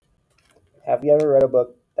Have you ever read a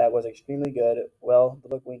book that was extremely good? Well, the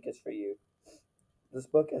book Wink is for you. This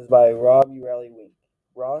book is by Rob Ureli Wink.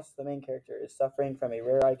 Ross, the main character, is suffering from a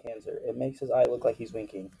rare eye cancer. It makes his eye look like he's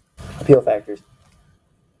winking. Appeal factors.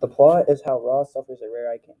 The plot is how Ross suffers a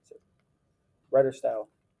rare eye cancer. Writer style.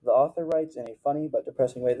 The author writes in a funny but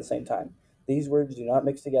depressing way at the same time. These words do not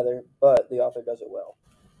mix together, but the author does it well.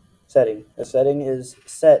 Setting. The setting is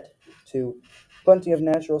set to plenty of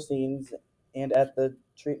natural scenes and at the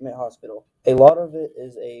treatment hospital. A lot of it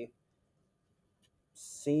is a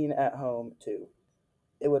scene at home too.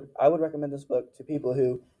 I would recommend this book to people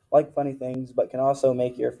who like funny things but can also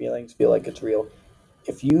make your feelings feel like it's real.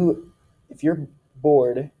 If you're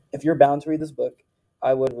bored, if you're bound to read this book,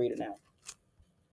 I would read it now.